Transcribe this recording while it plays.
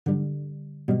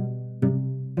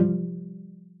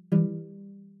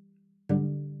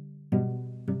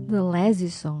The Lazy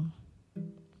Song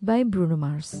by Bruno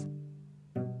Mars.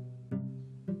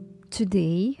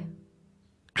 Today,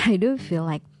 I don't feel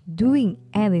like doing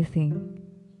anything.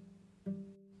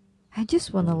 I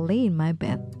just wanna lay in my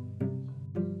bed.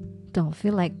 Don't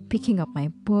feel like picking up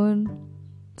my phone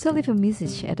to leave a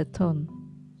message at the tone.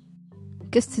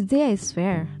 Cause today I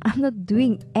swear I'm not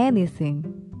doing anything.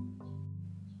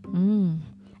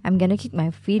 I'm gonna kick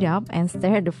my feet up and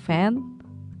stare at the fan,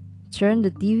 turn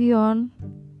the TV on,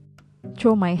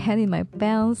 throw my hand in my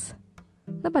pants.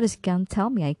 Nobody's gonna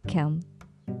tell me I can't.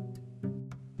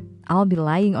 I'll be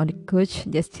lying on the couch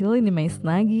just chilling in my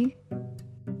snuggie.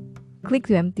 Click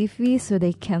to MTV so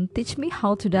they can teach me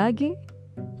how to doggy.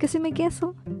 Cause in my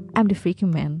castle, I'm the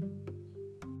freaking man.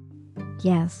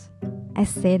 Yes, I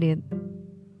said it.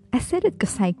 I said it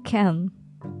cause I can.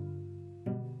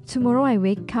 Tomorrow I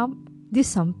wake up, do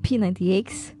some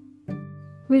P90X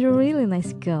with a really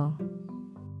nice girl.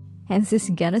 And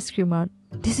she's gonna scream out,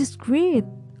 "This is great!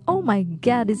 Oh my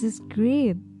god, this is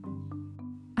great!"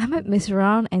 I might mess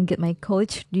around and get my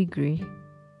college degree.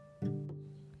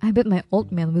 I bet my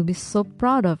old man will be so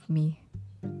proud of me.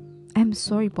 I'm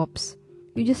sorry, Pops.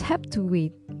 You just have to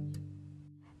wait.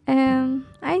 And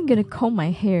I ain't gonna comb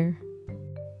my hair,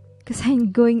 cause I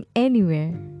ain't going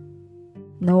anywhere.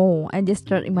 No, I just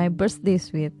started my birthday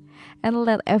suite and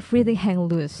let everything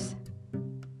hang loose.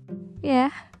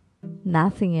 Yeah,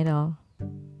 nothing at all.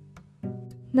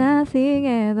 Nothing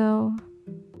at all.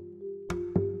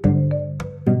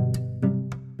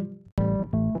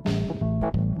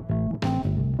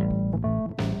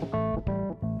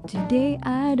 Today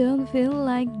I don't feel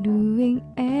like doing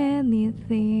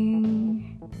anything.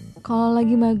 Kalau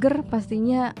lagi mager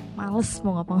pastinya males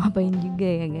mau ngapa-ngapain juga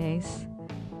ya guys.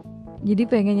 Jadi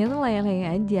pengennya tuh lay-lay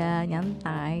aja,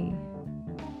 nyantai.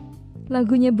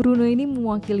 Lagunya Bruno ini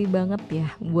mewakili banget ya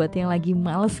buat yang lagi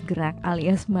males gerak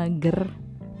alias mager.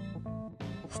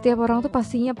 Setiap orang tuh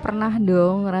pastinya pernah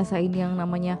dong ngerasain yang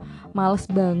namanya males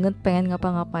banget pengen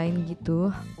ngapa-ngapain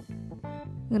gitu.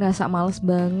 Ngerasa males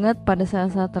banget pada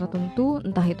saat-saat tertentu,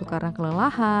 entah itu karena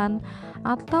kelelahan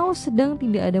atau sedang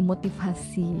tidak ada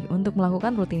motivasi untuk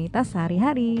melakukan rutinitas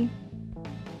sehari-hari.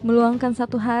 Meluangkan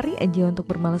satu hari aja untuk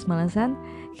bermalas-malasan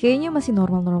kayaknya masih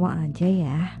normal-normal aja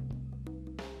ya.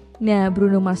 Nah,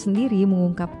 Bruno Mars sendiri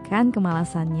mengungkapkan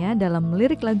kemalasannya dalam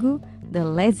lirik lagu The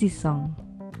Lazy Song.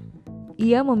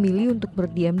 Ia memilih untuk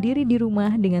berdiam diri di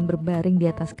rumah dengan berbaring di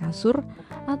atas kasur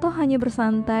atau hanya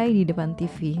bersantai di depan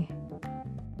TV.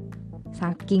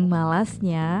 Saking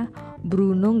malasnya,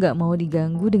 Bruno gak mau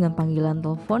diganggu dengan panggilan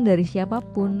telepon dari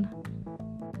siapapun.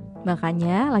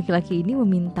 Makanya laki-laki ini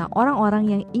meminta orang-orang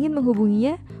yang ingin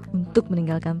menghubunginya untuk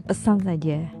meninggalkan pesan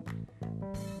saja.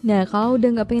 Nah, kalau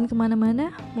udah gak pengen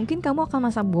kemana-mana, mungkin kamu akan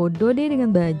masa bodoh deh dengan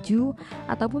baju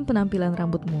ataupun penampilan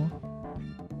rambutmu.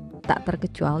 Tak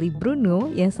terkecuali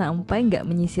Bruno yang sampai gak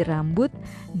menyisir rambut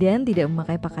dan tidak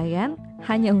memakai pakaian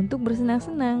hanya untuk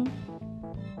bersenang-senang.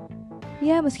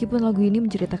 Ya, meskipun lagu ini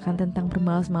menceritakan tentang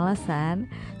bermalas-malasan,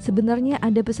 sebenarnya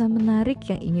ada pesan menarik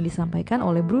yang ingin disampaikan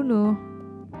oleh Bruno.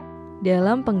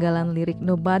 Dalam penggalan lirik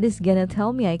Nobody's Gonna Tell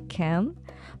Me I Can,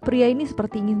 pria ini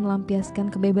seperti ingin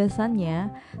melampiaskan kebebasannya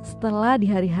setelah di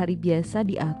hari-hari biasa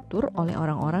diatur oleh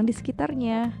orang-orang di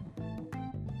sekitarnya.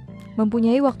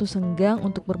 Mempunyai waktu senggang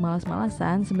untuk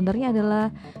bermalas-malasan sebenarnya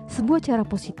adalah sebuah cara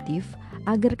positif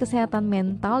agar kesehatan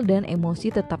mental dan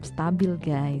emosi tetap stabil,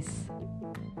 guys.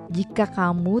 Jika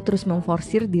kamu terus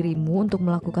memforsir dirimu untuk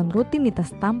melakukan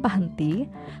rutinitas tanpa henti,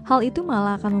 hal itu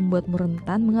malah akan membuatmu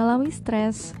rentan mengalami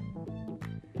stres.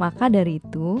 Maka dari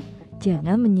itu,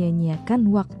 jangan menyia-nyiakan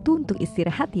waktu untuk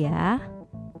istirahat ya.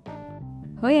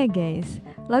 Oh ya guys,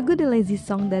 lagu The Lazy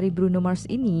Song dari Bruno Mars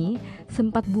ini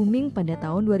sempat booming pada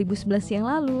tahun 2011 yang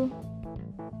lalu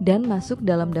dan masuk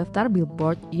dalam daftar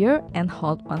Billboard Year and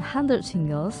Hot 100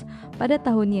 Singles pada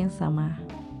tahun yang sama.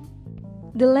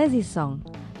 The Lazy Song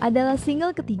adalah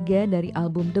single ketiga dari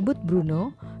album debut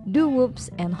Bruno, Do Whoops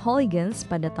and Hooligans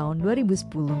pada tahun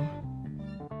 2010.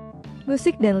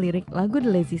 Musik dan lirik lagu The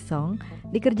Lazy Song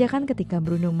dikerjakan ketika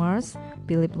Bruno Mars,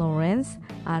 Philip Lawrence,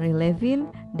 Avril Lavigne,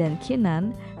 dan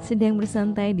Kenan sedang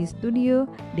bersantai di studio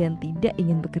dan tidak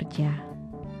ingin bekerja.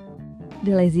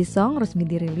 The Lazy Song resmi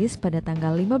dirilis pada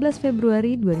tanggal 15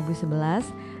 Februari 2011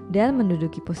 dan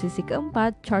menduduki posisi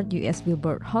keempat chart US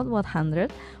Billboard Hot 100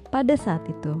 pada saat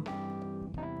itu.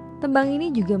 Tembang ini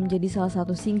juga menjadi salah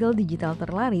satu single digital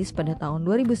terlaris pada tahun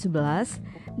 2011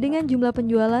 dengan jumlah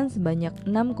penjualan sebanyak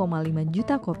 6,5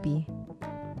 juta kopi.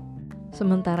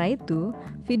 Sementara itu,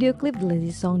 video klip The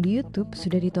Lazy Song di YouTube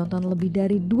sudah ditonton lebih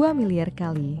dari 2 miliar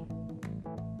kali.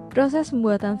 Proses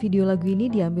pembuatan video lagu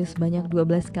ini diambil sebanyak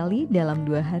 12 kali dalam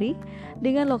 2 hari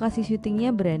dengan lokasi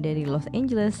syutingnya berada di Los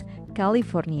Angeles,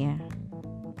 California.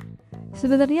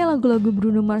 Sebenarnya lagu-lagu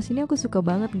Bruno Mars ini aku suka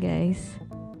banget guys.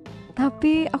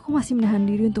 Tapi aku masih menahan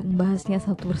diri untuk membahasnya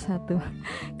satu persatu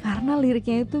karena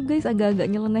liriknya itu guys agak-agak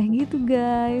nyeleneh gitu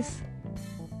guys.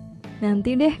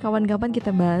 Nanti deh kapan-kapan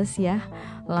kita bahas ya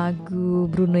lagu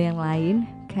Bruno yang lain,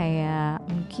 kayak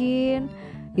mungkin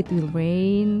It Will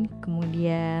Rain,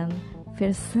 kemudian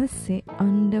Versace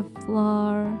on the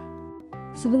Floor.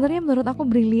 Sebenarnya menurut aku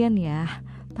brilian ya,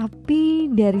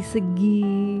 tapi dari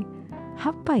segi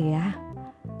apa ya,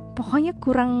 pokoknya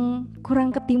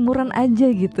kurang ketimuran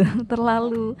aja gitu.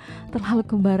 terlalu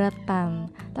kebaratan.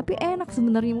 Tapi enak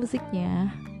sebenarnya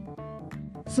musiknya.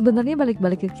 Sebenarnya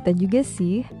balik-balik ke kita juga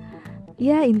sih.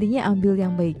 Ya intinya ambil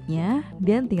yang baiknya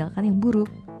dan tinggalkan yang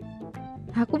buruk.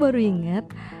 Aku baru ingat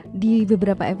di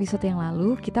beberapa episode yang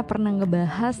lalu kita pernah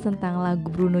ngebahas tentang lagu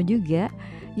Bruno juga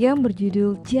yang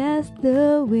berjudul Just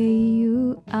the Way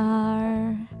You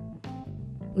Are.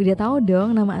 Udah tahu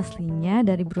dong nama aslinya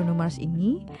dari Bruno Mars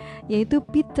ini, yaitu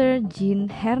Peter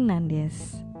Jean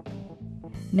Hernandez.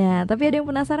 Nah, tapi ada yang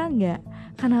penasaran nggak?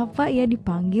 Kenapa ia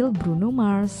dipanggil Bruno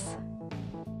Mars?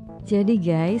 Jadi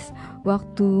guys,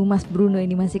 waktu Mas Bruno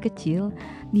ini masih kecil,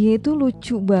 dia itu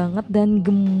lucu banget dan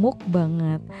gemuk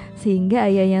banget, sehingga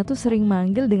ayahnya tuh sering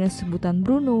manggil dengan sebutan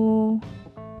Bruno.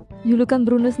 Julukan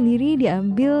Bruno sendiri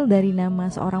diambil dari nama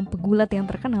seorang pegulat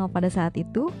yang terkenal pada saat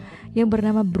itu yang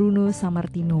bernama Bruno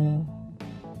Sammartino.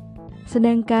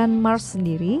 Sedangkan Mars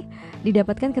sendiri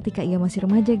didapatkan ketika ia masih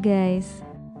remaja guys.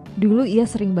 Dulu ia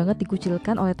sering banget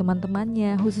dikucilkan oleh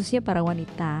teman-temannya, khususnya para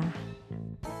wanita.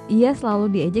 Ia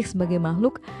selalu diejek sebagai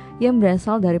makhluk yang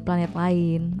berasal dari planet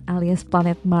lain, alias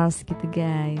planet Mars gitu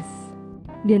guys.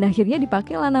 Dan akhirnya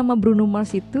dipakailah nama Bruno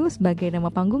Mars itu sebagai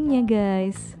nama panggungnya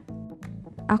guys.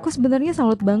 Aku sebenarnya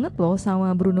salut banget loh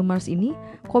sama Bruno Mars ini.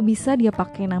 Kok bisa dia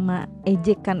pakai nama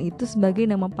ejekan itu sebagai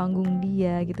nama panggung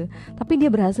dia gitu. Tapi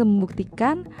dia berhasil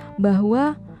membuktikan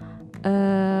bahwa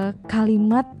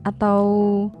kalimat atau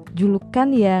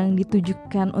julukan yang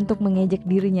ditujukan untuk mengejek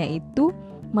dirinya itu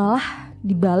malah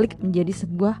dibalik menjadi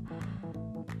sebuah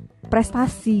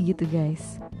prestasi gitu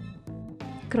guys.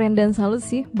 Keren dan salut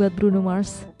sih buat Bruno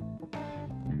Mars.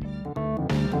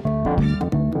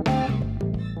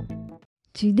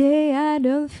 Today I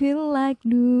don't feel like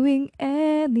doing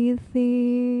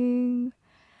anything.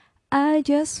 I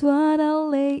just wanna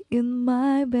lay in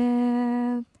my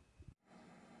bed.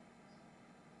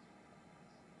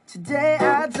 Today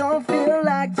I don't feel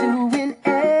like doing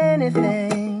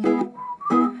anything.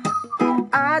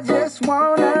 I just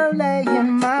wanna lay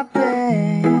in my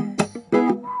bed.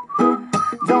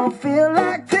 Don't feel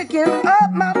like picking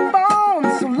up my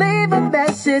phone, so leave a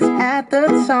message at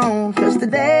the tone. 'Cause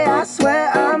today I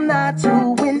swear I'm not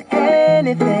doing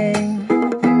anything.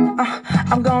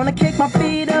 I'm gonna kick my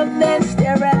feet up, then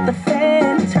stare at the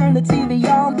fan. Turn the TV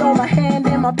on, throw my hand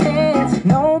in my pants.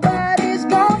 Nobody's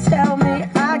gonna tell me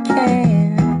I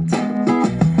can't.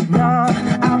 No,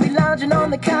 I'll be lounging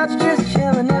on the couch, just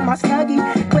chilling in my Snuggie.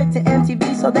 Click to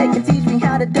MTV so they can teach me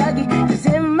how to Dougie. 'Cause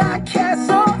in my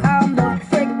castle I'm the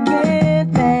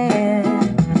freaking man.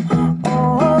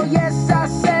 Oh yes, I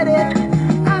said it,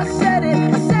 I said it,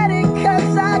 I said it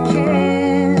 'cause I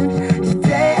can.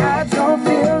 Today I don't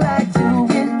feel like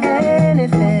doing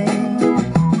anything.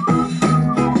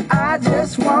 I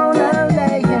just wanna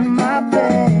lay in my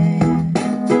bed.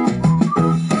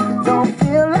 Don't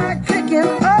feel like picking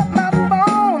up my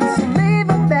phone, so leave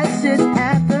a message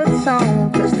at the tone.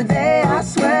 'Cause today I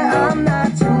swear I'm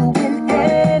not doing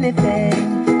anything.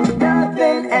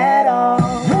 Nothing at all.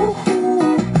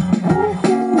 Woo-hoo,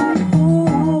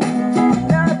 woo-hoo,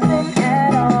 nothing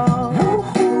at all.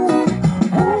 Woo-hoo,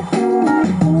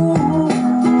 woo-hoo.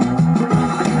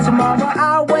 Tomorrow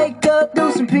I'll wake up,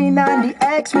 do some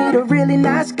P90X, meet a really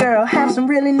nice girl, have some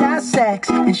really nice sex,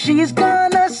 and she's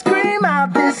gonna scream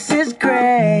out, "This is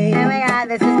great." Oh my god,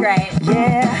 this is great.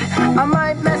 Yeah, I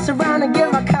might mess around and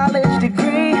get my college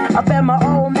degree. I bet my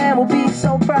old man will be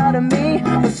so proud of me.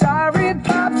 But sorry,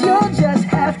 Pops, you'll just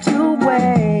have to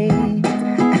wait.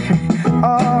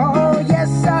 Oh, yes,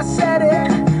 I said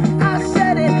it, I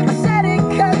said it, I said it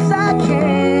 'cause I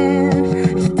can.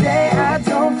 Today I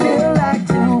don't feel like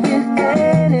doing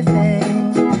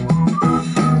anything.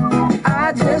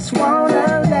 I just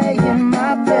wanna lay in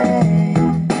my bed.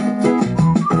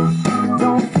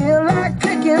 Don't feel like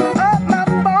picking up my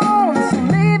phone, so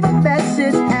leave a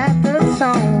message at the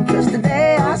tone. 'Cause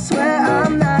today I swear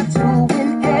I'm not doing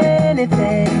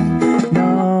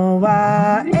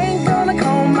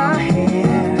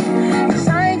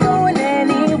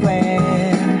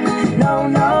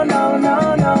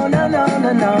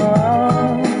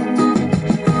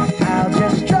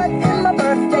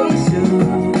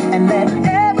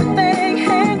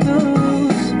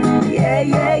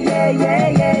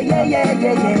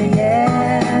yeah, yeah.